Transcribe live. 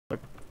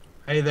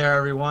Hey there,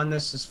 everyone.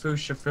 This is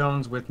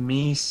FooshaFilms with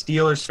me,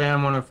 Steelers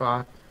fan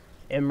 105.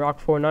 M Rock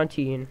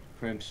 419,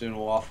 Crimson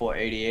Waffle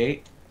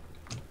 88.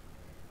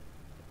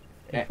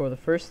 and Eh, for the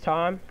first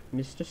time,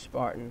 Mr.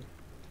 Spartan.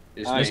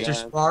 Is Hi me. Mr. guys.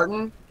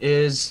 Spartan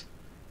is,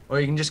 well,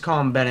 you can just call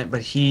him Bennett,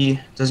 but he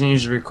doesn't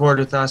usually record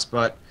with us,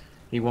 but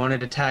he wanted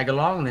to tag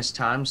along this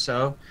time.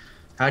 So,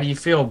 how do you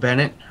feel,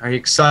 Bennett? Are you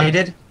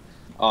excited?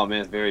 Oh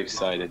man, very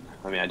excited.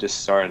 I mean, I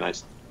just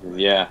started.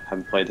 Yeah,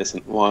 haven't played this in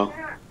a while.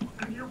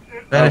 Oh,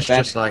 Bennett's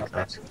Ben, just like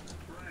us.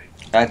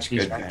 that's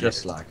He's good, Ben.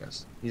 just like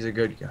us. He's a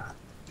good guy.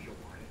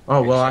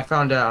 Oh, well, I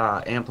found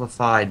a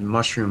amplified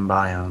mushroom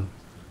biome.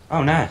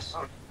 Oh, nice.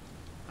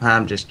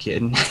 I'm just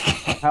kidding.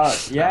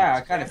 Yeah,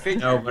 I kind of No,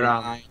 figured but you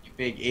lying, you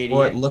big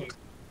well, idiot.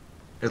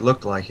 it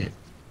looked like it.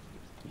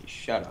 You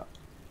shut up.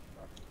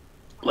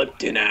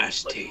 Lipton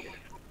iced tea.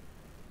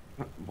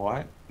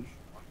 What?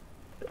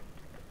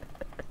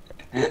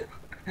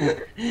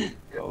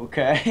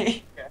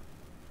 Okay.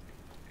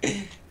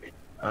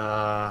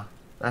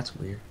 That's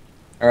weird.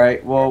 All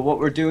right. Well, what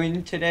we're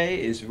doing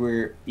today is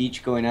we're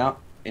each going out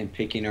and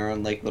picking our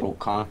own like little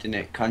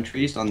continent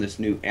countries on this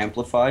new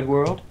amplified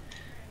world,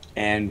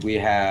 and we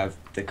have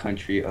the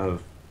country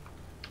of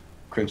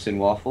Crimson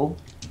Waffle,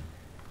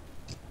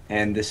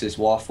 and this is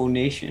Waffle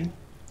Nation.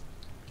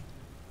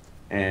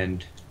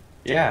 And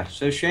yeah,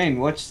 so Shane,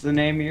 what's the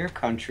name of your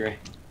country?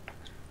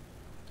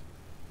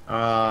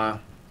 Uh,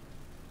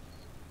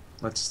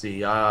 let's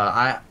see.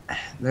 I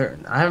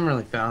haven't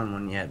really found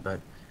one yet, but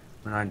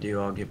when I do,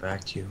 I'll get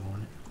back to you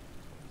on it.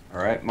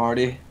 All right,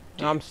 Marty.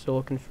 I'm still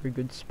looking for a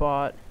good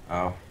spot.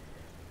 Oh,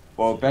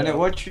 well, Bennett, Yeah.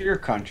 what's your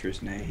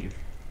country's name?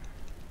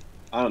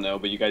 I don't know,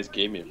 but you guys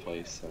gave me a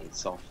place, so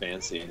it's all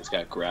fancy and it's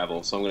got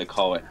gravel, so I'm gonna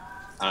call it,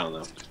 I don't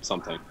know,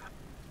 something.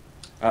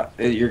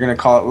 You're gonna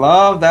call it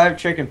Love That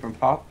Chicken from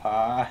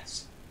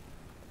Popeyes.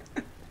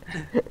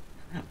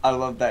 I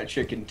love that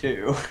chicken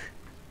too.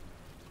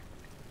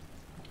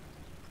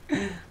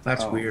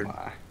 That's Oh, weird.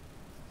 my.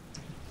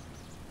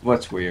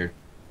 What's weird?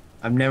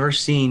 I've never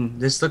seen.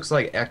 This looks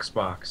like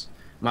Xbox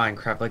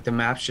Minecraft. Like the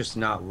map's just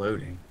not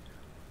loading.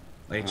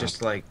 Like Oh.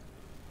 just like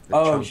the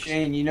Oh, chunks.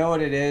 Shane, you know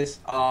what it is?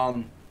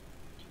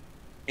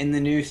 In the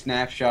new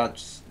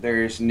snapshots,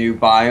 there's new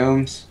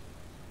biomes,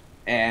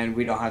 and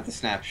we don't have the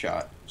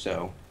snapshot,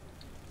 so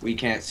we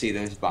can't see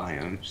those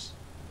biomes.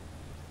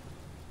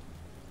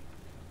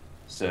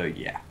 So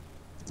yeah,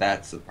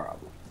 that's the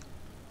problem.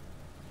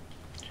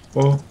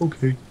 Oh,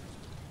 okay.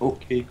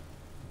 Okay.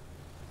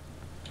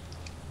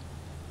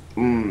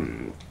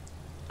 Hmm.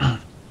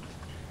 Alright,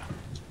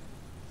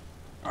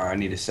 I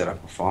need to set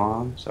up a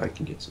farm so I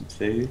can get some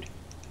food.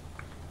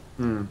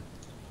 Hmm.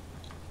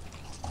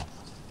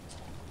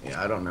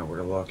 Yeah, I don't know where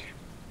to look.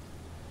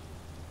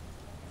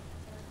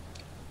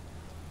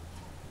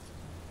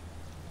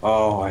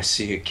 Oh, I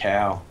see a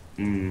cow.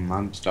 I'm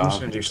I'm just gonna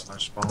starving. do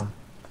slash spawn.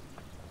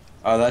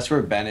 Oh, that's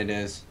where Bennett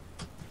is.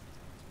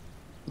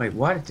 Wait,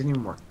 what? It didn't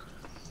even work.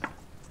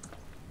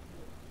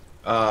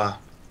 Uh,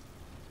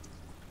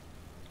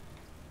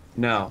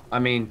 no. I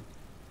mean,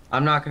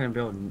 I'm not gonna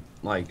build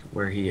like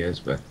where he is,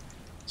 but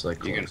it's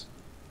like You close.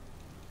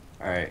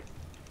 Alright.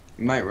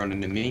 You might run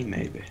into me,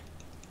 maybe.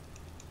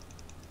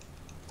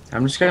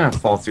 I'm just gonna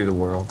fall through the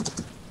world.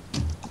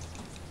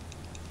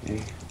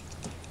 Okay.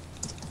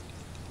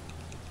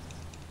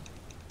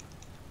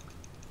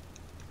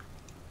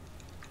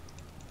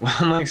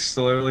 I'm like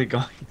slowly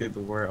going through the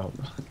world.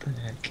 What the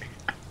heck?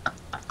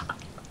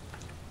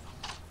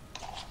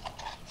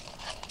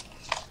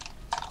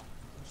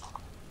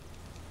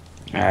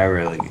 I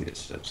really need to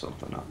set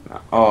something up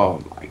now.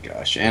 Oh my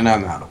gosh, and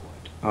I'm out of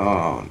wood.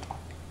 Oh no.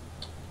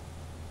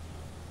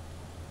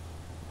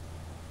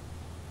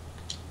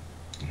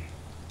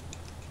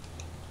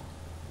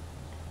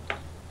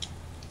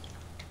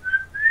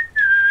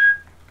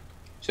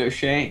 So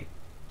Shane.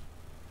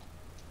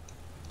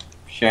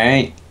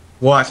 Shane.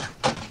 What?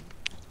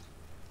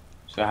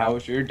 So how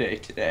was your day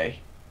today?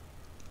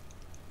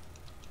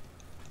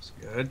 It's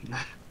good.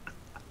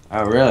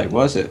 Oh really?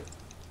 Was it?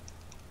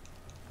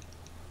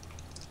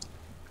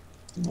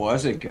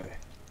 Was it good?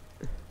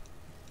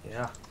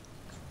 Yeah.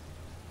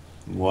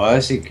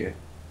 Was it good?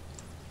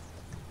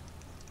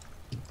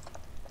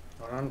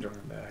 Well, I'm joining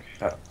back.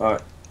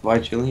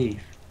 Why'd you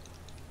leave?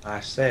 I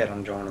said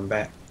I'm joining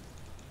back.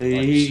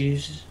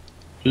 Please,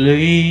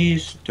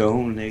 please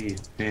don't leave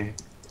me.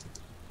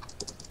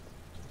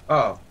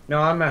 Oh, no,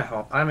 I'm at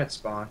home. I'm at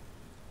spawn.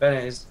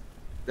 Bennett is.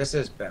 This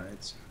is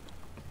Bennett's.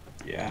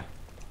 Yeah.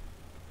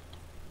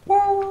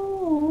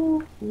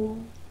 Oh,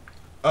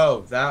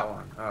 that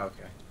one. Oh,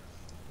 okay.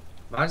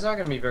 Mine's not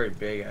gonna be very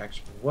big,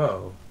 actually.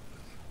 Whoa.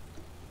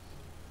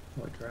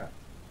 Holy crap.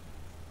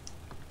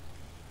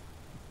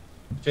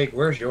 Jake,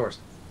 where's yours?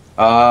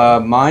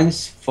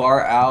 Mine's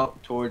far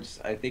out towards.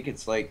 I think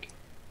it's like.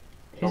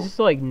 His is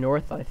like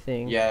north, I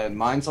think. Yeah,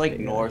 mine's like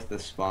Big, north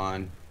of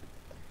spawn.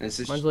 This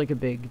is. Mine's like a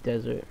big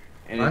desert.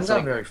 And Mine's it's not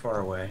like very far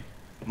away.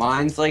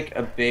 mine's like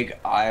a big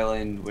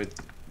island with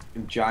a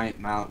giant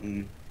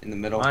mountain in the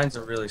middle. Mine's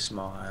a really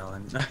small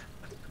island.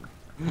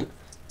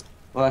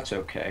 Well, that's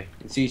okay.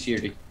 It's easier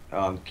to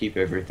keep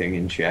everything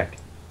in check.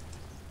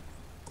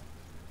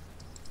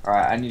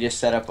 Alright, I need to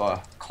set up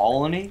a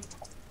colony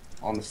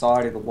on the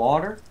side of the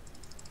water.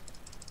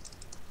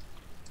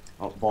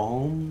 Oh,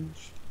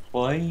 bombs,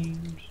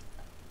 flames.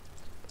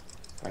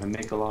 Gotta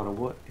make a lot of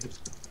wood.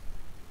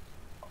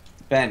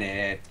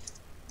 Bennett.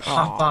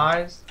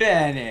 Popeyes.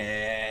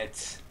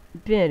 Bennett.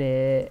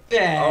 Bennett.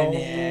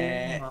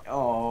 Bennett.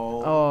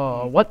 Oh.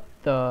 Oh, what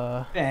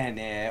the?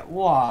 Bennett.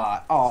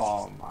 What?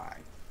 Oh my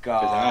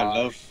Because I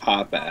love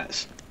god.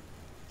 Popeyes.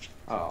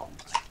 Oh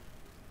my.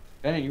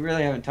 Bennett, you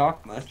really haven't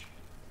talked much.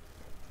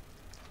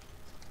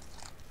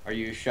 Are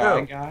you a shy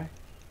Who? guy?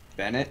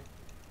 Bennett?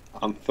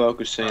 I'm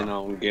focusing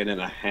on getting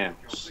a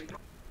house.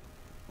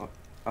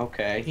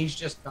 Okay. He's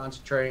just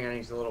concentrating and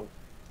he's a little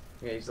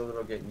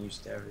getting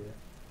used to everything.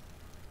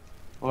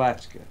 Well,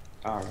 that's good.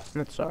 Alright.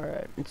 That's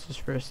alright. It's his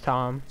first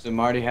time. So,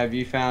 Marty, have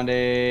you found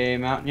a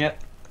mountain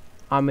yet?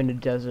 I'm in a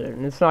desert,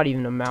 and it's not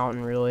even a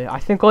mountain, really. I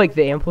think, like,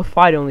 the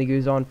Amplified only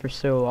goes on for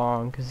so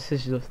long, because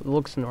this just it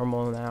looks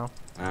normal now.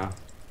 Oh.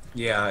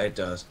 Yeah, it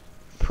does.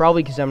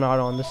 Probably because I'm not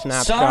on the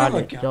snapshot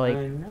that,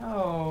 like,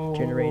 no.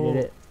 generated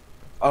it.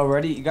 Oh,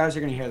 ready? You guys are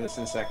going to hear this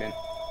in a second.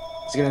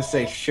 It's going to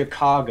say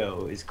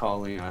Chicago is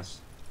calling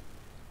us.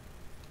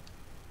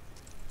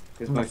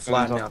 Because I'm my gonna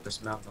flatten phone's on, out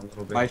this mountain a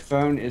little bit. my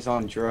phone is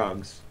on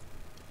drugs.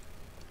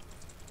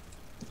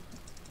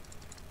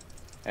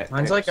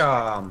 Mine's like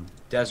a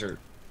desert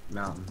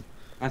mountain.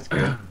 That's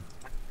good.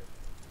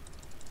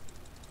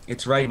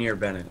 It's right near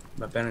Bennett,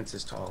 but Bennett's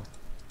is tall.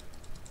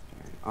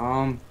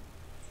 Alright,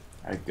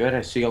 good.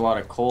 I see a lot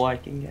of coal I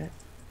can get.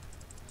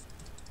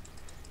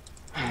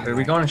 Are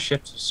we going to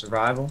shift to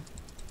survival?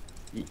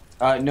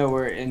 No,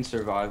 we're in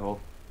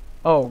survival.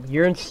 Oh,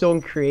 you're still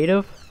in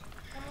creative?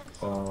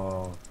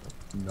 Oh,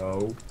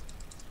 no.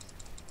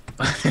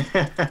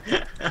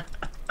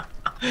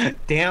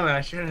 Damn it,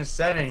 I shouldn't have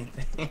said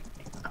anything.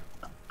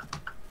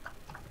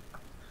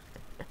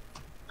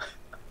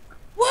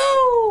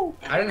 Woo!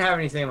 I didn't have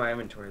anything in my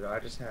inventory though. I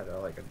just had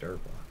like a dirt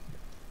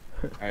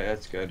block. Alright,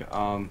 that's good.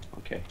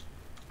 Okay.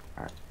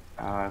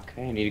 Alright.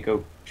 Okay, I need to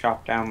go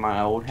chop down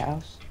my old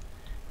house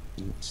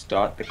and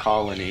start the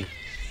colony.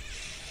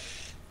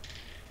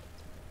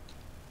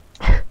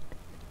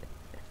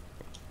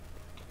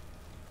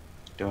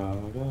 Da,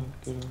 da,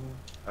 da.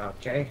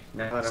 Okay,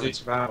 now that I'm See- in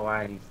survival,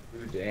 I need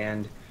food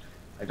and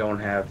I don't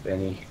have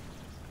any.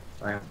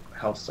 My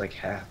health's like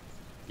half.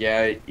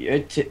 Yeah,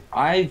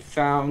 I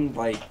found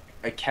like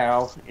a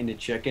cow and a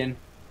chicken,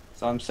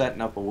 so I'm setting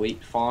up a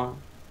wheat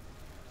farm.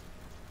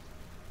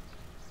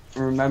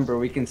 Remember,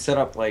 we can set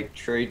up like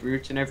trade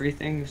routes and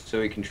everything,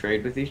 so we can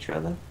trade with each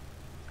other.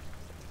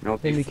 It'll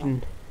be Then we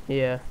fun. can,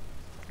 yeah.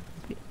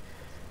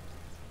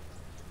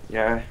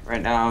 Yeah,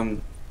 right now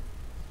I'm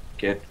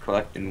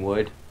collecting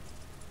wood.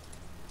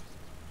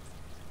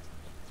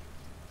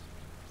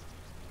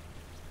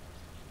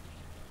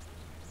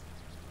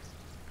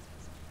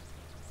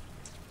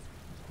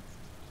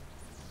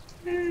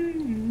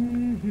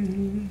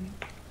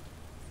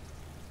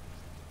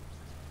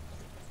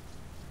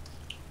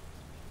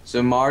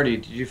 So Marty,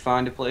 did you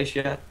find a place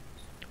yet?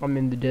 I'm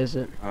in the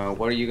desert.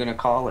 What are you gonna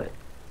call it?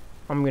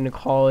 I'm gonna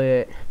call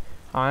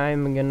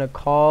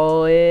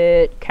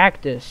it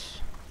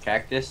Cactus.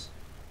 Cactus?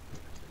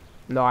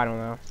 No, I don't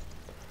know.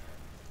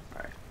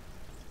 Alright.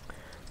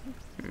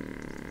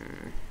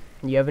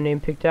 You have a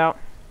name picked out?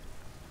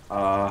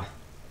 I'm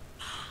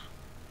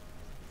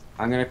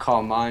gonna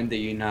call mine the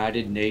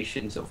United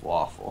Nations of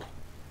Waffle.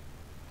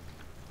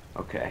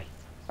 Okay.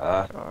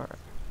 Alright.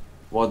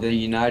 Well, the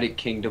United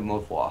Kingdom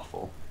of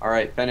Waffle.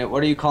 Alright, Bennett,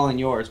 what are you calling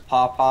yours?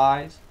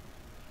 Popeyes?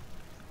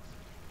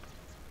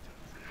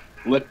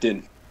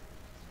 Lipton.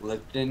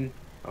 Lipton?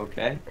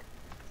 Okay.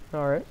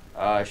 Alright.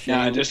 Shane?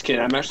 Nah, just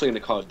kidding. I'm actually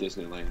going to call it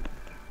Disneyland.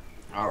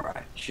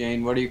 Alright.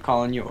 Shane, what are you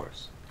calling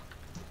yours?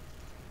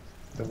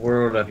 The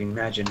world of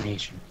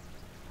imagination.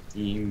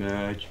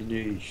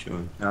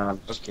 Imagination. No,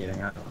 I'm just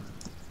kidding. I don't.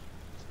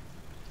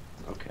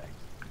 Okay.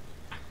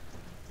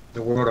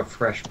 The world of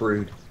fresh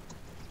brood.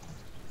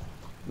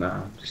 No,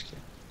 I'm just kidding.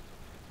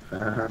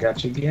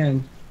 Got you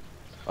again.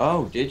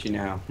 Oh, did you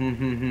now?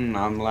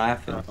 I'm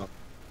laughing. Uh-oh.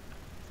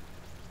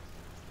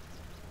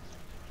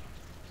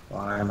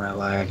 Why am I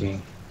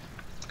lagging?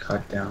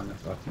 Cut down the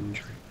fucking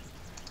tree.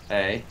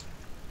 Hey.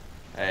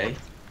 Hey.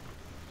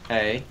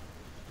 Hey.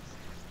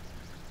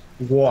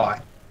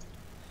 What?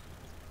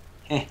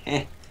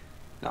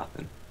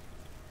 Nothing.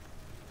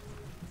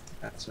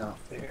 That's not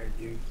fair,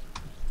 dude.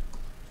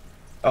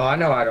 Oh, I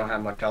know I don't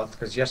have much health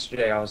because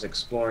yesterday I was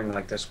exploring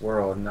like this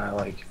world and I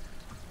like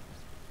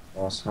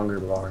lost hunger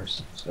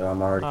bars, so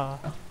I'm already.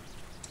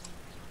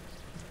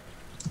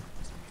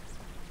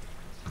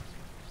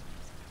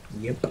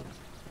 Yep.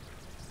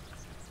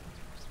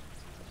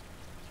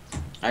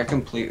 I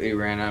completely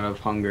ran out of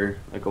hunger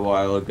like a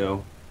while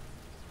ago.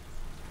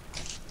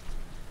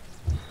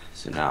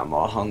 So now I'm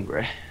all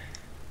hungry.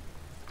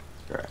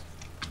 Right.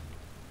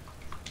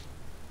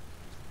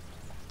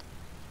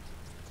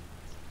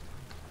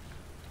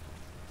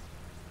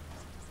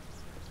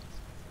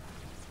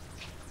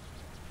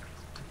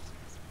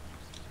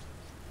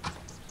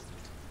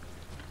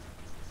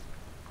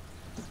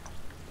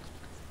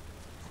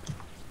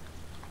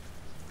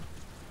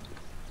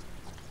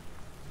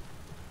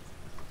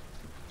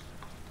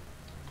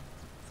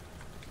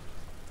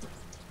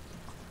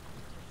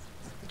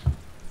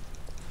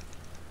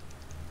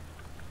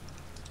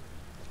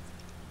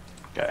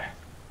 Okay.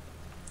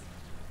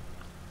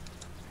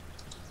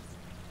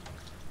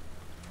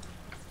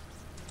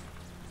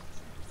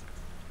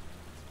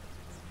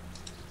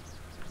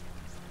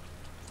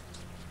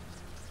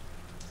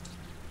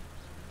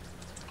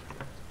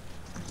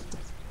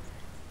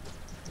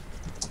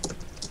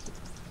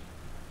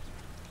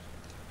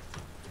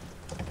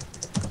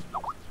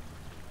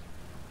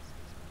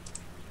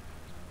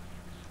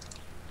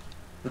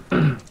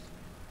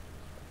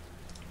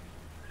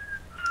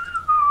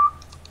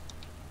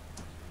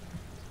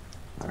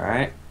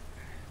 Alright.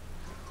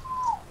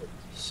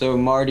 So,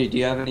 Marty, do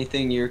you have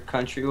anything your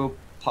country will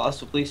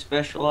possibly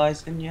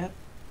specialize in yet?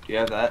 Do you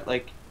have that,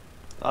 like,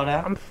 thought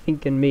out? I'm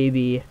thinking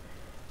maybe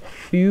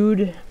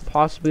food,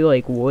 possibly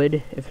like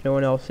wood, if no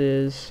one else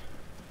is.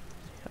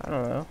 I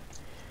don't know.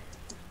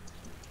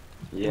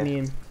 Yeah. I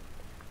mean,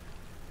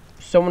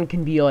 someone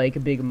can be like a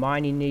big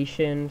mining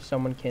nation.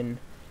 Someone can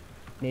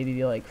maybe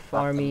be like Not the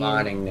farming.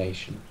 mining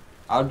nation.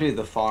 I'll do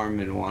the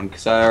farming one,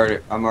 because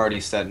I'm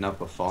already setting up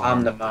a farm.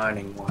 I'm the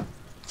mining one.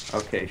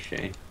 Okay,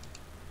 Shane.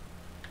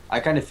 I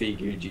kind of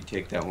figured you'd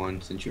take that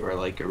one since you are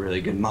like a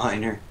really good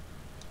miner.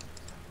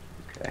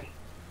 Okay.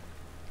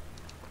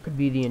 Could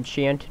be the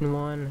enchanting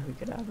one. We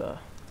could have a.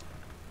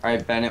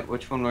 Alright, Bennett,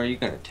 which one are you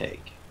going to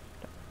take?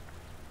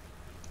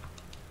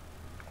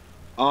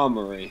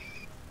 Armory.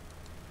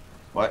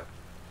 What?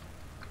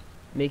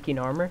 Making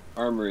armor?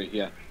 Armory,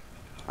 yeah.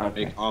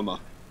 Okay. Make armor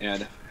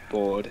and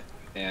board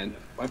and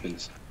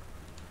weapons.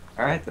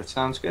 Alright, that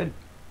sounds good.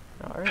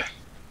 Alright.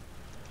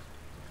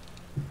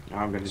 Now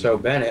I'm gonna So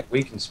Bennett,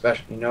 we can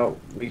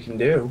we can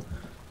do.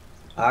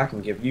 I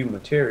can give you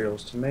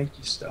materials to make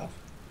you stuff.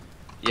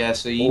 Yeah,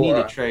 so you need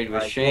Or to trade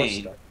with I make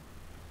Shane. more stuff.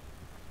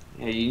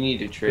 Yeah, you need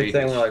to Good trade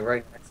thing with... we're like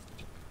right next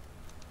to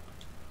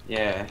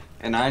Yeah,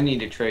 and I need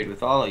to trade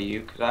with all of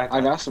you, because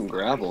I got some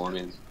gravel. I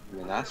mean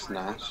that's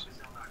nice.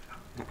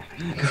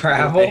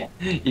 Gravel?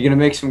 You gonna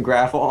make some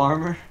gravel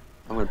armor?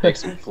 I'm gonna make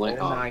some Oh flint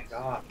my on.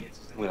 god.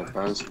 I'm gonna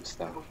burn some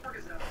stuff.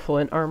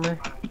 Flint armor?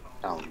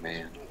 Oh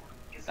man.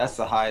 That's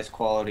the highest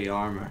quality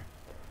armor.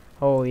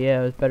 Oh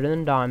yeah, it's better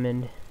than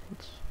diamond.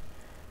 It's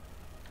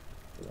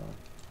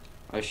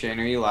Oh, Shane,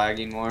 are you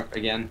lagging more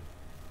again?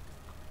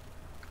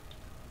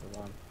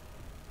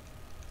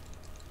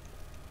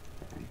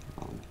 Okay,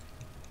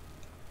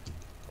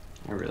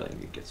 I really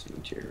need to get some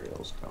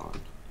materials going.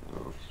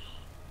 Oh,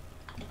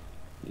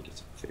 need to get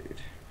some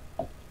food.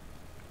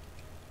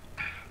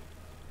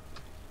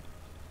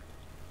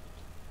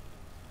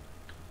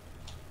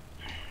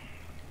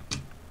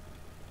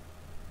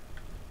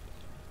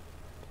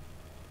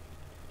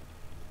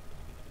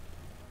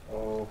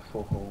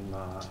 Oh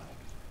my.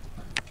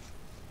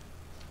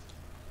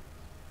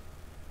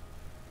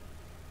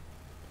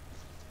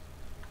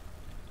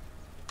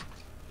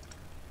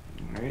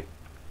 Alright.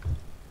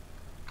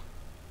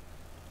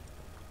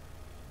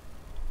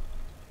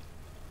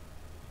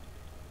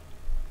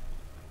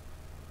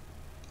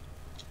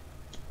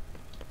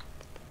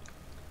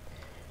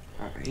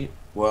 Alright.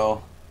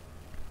 Well.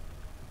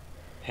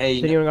 Hey.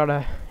 So anyone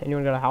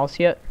got a house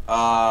yet?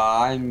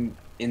 I'm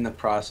in the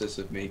process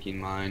of making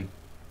mine.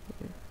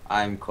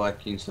 I'm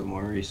collecting some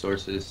more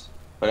resources,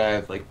 but I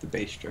have like the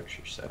base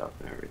structure set up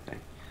and everything.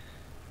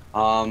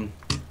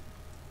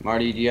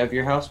 Marty, do you have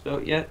your house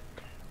built yet?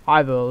 I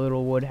have a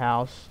little wood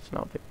house. It's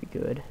not very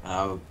good.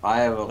 I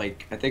have I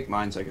think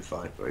mine's like a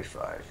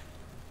 5x5.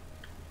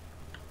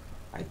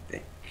 I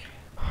think.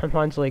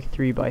 Mine's like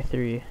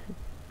 3x3.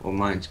 Well,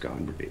 mine's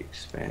going to be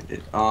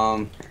expanded.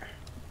 Here.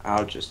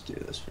 I'll just do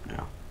this for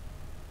now.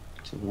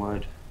 Some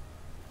wood.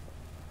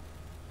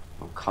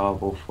 I'll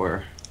cobble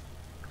for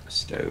a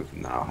stove,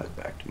 and then I'll head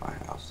back to my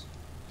house.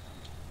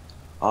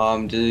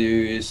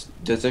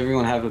 Does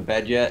everyone have a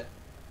bed yet?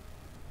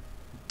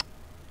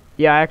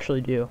 Yeah, I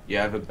actually do. You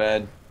have a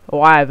bed? Oh,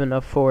 I have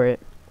enough for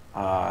it.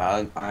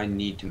 I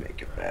need to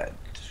make a bed.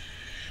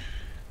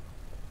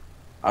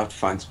 I'll have to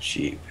find some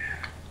sheep.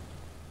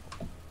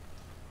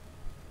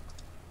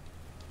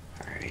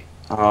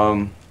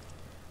 Alright.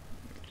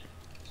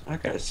 I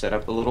gotta set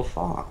up a little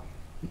farm.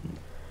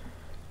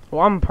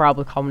 Well, I'm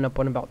probably coming up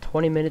on about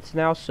 20 minutes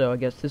now, so I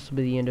guess this will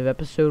be the end of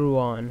episode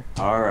 1.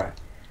 Alright.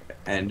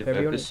 End of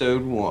Everyone-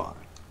 episode 1.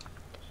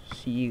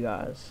 See you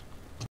guys.